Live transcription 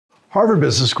Harvard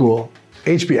Business School,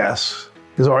 HBS,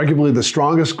 is arguably the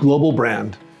strongest global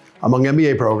brand among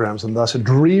MBA programs and thus a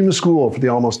dream school for the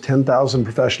almost 10,000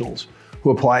 professionals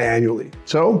who apply annually.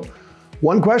 So,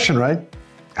 one question, right?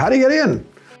 How do you get in?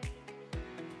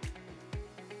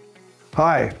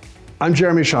 Hi, I'm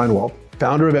Shinewald,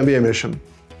 founder of mbaMission,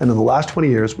 and in the last 20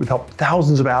 years, we've helped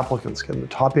thousands of applicants get into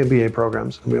top MBA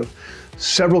programs, and we have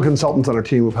several consultants on our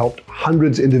team who've helped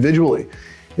hundreds individually.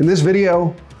 In this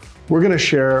video, we're going to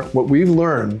share what we've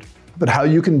learned about how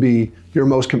you can be your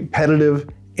most competitive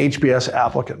HBS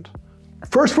applicant.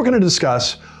 First, we're going to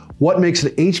discuss what makes an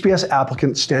HBS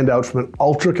applicant stand out from an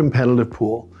ultra-competitive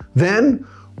pool. Then,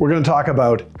 we're going to talk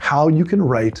about how you can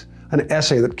write an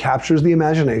essay that captures the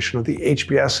imagination of the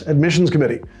HBS admissions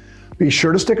committee. Be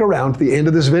sure to stick around to the end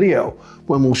of this video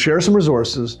when we'll share some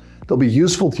resources that'll be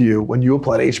useful to you when you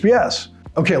apply to HBS.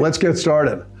 Okay, let's get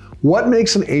started. What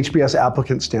makes an HBS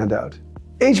applicant stand out?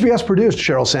 HBS produced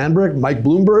Sheryl Sandberg, Mike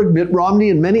Bloomberg, Mitt Romney,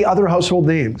 and many other household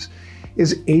names.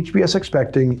 Is HBS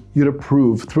expecting you to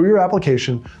prove through your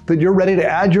application that you're ready to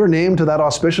add your name to that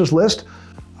auspicious list?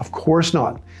 Of course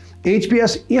not.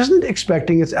 HBS isn't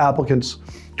expecting its applicants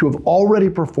to have already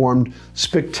performed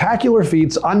spectacular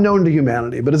feats unknown to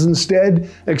humanity, but is instead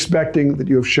expecting that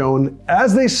you have shown,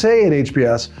 as they say at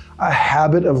HBS, a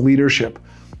habit of leadership.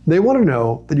 They want to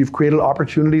know that you've created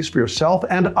opportunities for yourself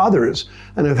and others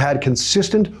and have had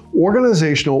consistent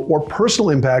organizational or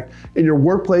personal impact in your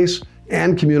workplace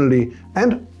and community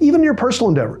and even your personal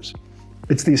endeavors.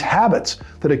 It's these habits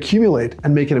that accumulate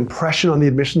and make an impression on the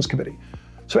admissions committee.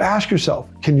 So ask yourself,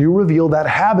 can you reveal that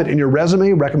habit in your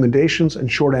resume, recommendations,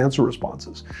 and short answer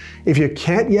responses? If you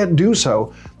can't yet do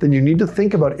so, then you need to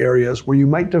think about areas where you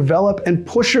might develop and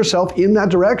push yourself in that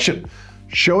direction.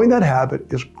 Showing that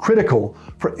habit is critical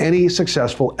for any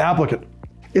successful applicant.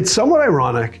 It's somewhat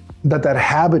ironic that that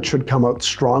habit should come out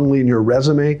strongly in your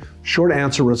resume, short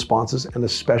answer responses, and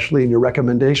especially in your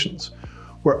recommendations,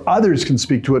 where others can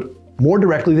speak to it more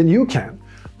directly than you can.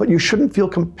 But you shouldn't feel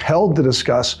compelled to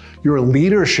discuss your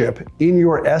leadership in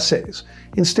your essays.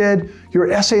 Instead, your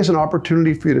essay is an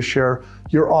opportunity for you to share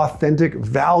your authentic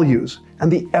values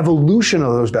and the evolution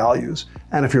of those values.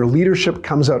 And if your leadership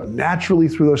comes out naturally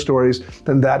through those stories,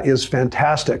 then that is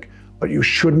fantastic, but you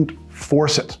shouldn't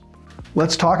force it.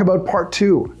 Let's talk about part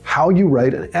two, how you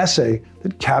write an essay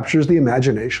that captures the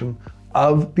imagination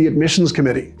of the admissions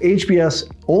committee.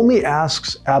 HBS only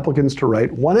asks applicants to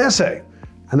write one essay,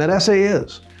 and that essay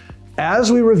is,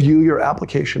 as we review your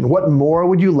application, what more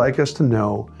would you like us to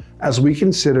know as we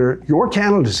consider your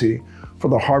candidacy for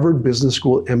the Harvard Business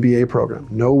School MBA program?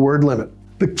 No word limit.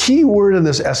 The key word in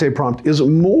this essay prompt is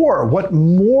more. What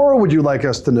more would you like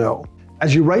us to know?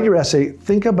 As you write your essay,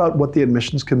 think about what the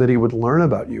admissions committee would learn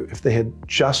about you if they had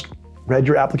just read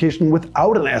your application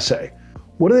without an essay.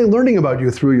 What are they learning about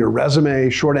you through your resume,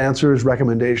 short answers,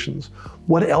 recommendations?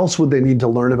 What else would they need to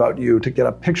learn about you to get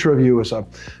a picture of you as a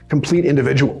complete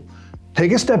individual?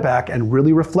 Take a step back and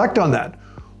really reflect on that.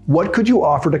 What could you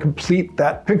offer to complete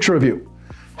that picture of you?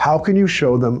 How can you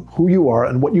show them who you are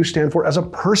and what you stand for as a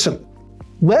person?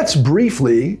 Let's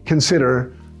briefly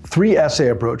consider 3 essay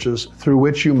approaches through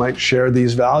which you might share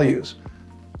these values.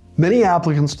 Many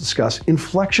applicants discuss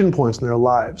inflection points in their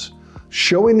lives,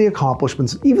 showing the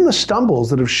accomplishments, even the stumbles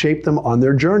that have shaped them on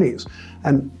their journeys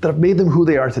and that have made them who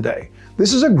they are today.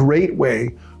 This is a great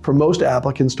way for most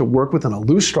applicants to work within a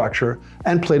loose structure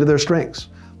and play to their strengths.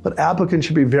 But applicants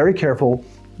should be very careful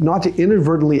not to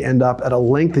inadvertently end up at a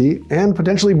lengthy and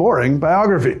potentially boring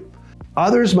biography.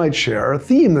 Others might share a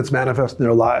theme that's manifest in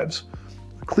their lives,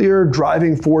 a clear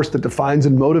driving force that defines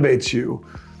and motivates you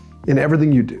in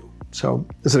everything you do. So,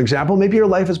 as an example, maybe your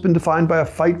life has been defined by a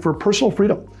fight for personal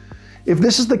freedom. If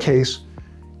this is the case,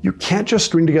 you can't just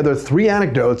string together 3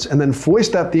 anecdotes and then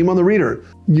foist that theme on the reader.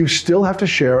 You still have to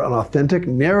share an authentic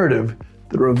narrative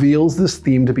that reveals this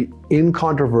theme to be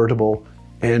incontrovertible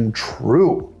and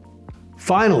true.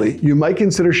 Finally, you might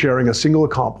consider sharing a single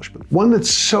accomplishment, one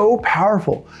that's so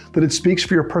powerful that it speaks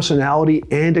for your personality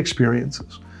and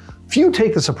experiences. Few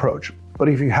take this approach, but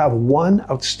if you have one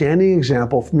outstanding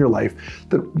example from your life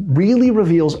that really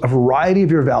reveals a variety of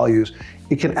your values,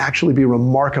 it can actually be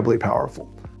remarkably powerful.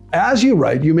 As you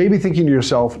write, you may be thinking to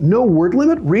yourself, no word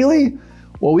limit, really?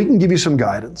 Well, we can give you some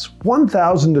guidance.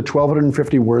 1,000 to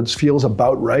 1,250 words feels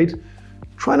about right.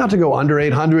 Try not to go under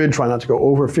 800, try not to go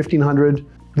over 1,500.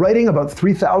 Writing about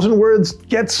 3,000 words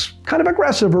gets kind of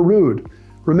aggressive or rude.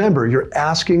 Remember, you're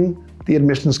asking the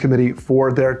admissions committee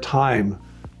for their time.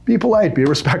 Be polite, be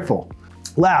respectful.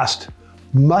 Last,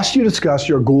 must you discuss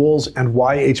your goals and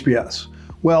why HBS?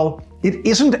 Well, it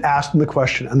isn't asked in the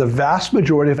question, and the vast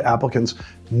majority of applicants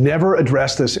never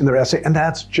address this in their essay, and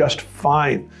that's just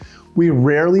fine. We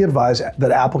rarely advise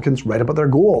that applicants write about their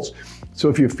goals. So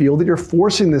if you feel that you're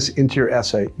forcing this into your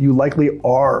essay, you likely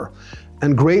are.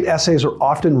 And great essays are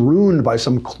often ruined by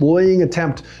some cloying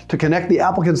attempt to connect the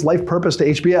applicant's life purpose to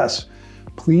HBS.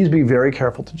 Please be very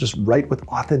careful to just write with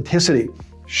authenticity.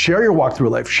 Share your walk through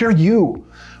life, share you.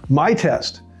 My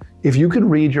test, if you can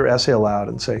read your essay aloud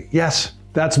and say, yes,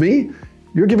 that's me,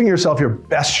 you're giving yourself your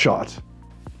best shot.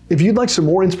 If you'd like some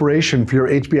more inspiration for your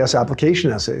HBS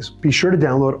application essays, be sure to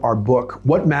download our book,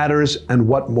 What Matters and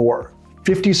What More,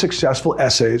 50 Successful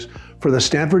Essays for the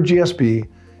Stanford GSB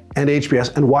and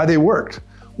HBS and Why They Worked,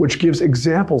 which gives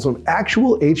examples of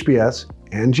actual HBS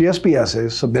and GSB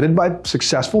essays submitted by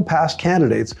successful past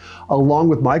candidates, along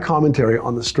with my commentary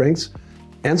on the strengths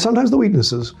and sometimes the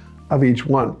weaknesses of each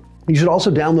one. You should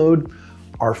also download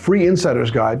our free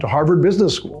Insider's Guide to Harvard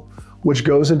Business School, which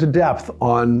goes into depth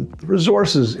on the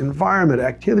resources, environment,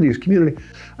 activities, community,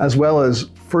 as well as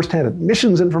firsthand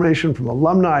admissions information from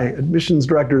alumni, admissions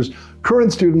directors,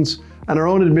 current students, and our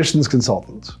own admissions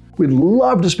consultants. We'd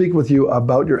love to speak with you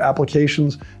about your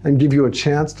applications and give you a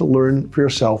chance to learn for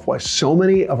yourself why so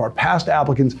many of our past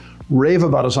applicants rave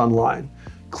about us online.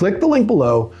 Click the link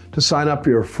below to sign up for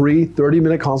your free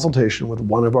 30-minute consultation with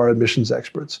one of our admissions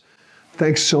experts.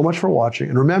 Thanks so much for watching,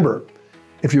 and remember,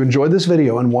 if you enjoyed this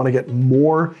video and want to get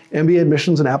more MBA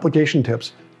admissions and application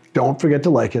tips, don't forget to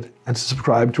like it and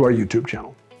subscribe to our YouTube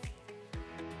channel.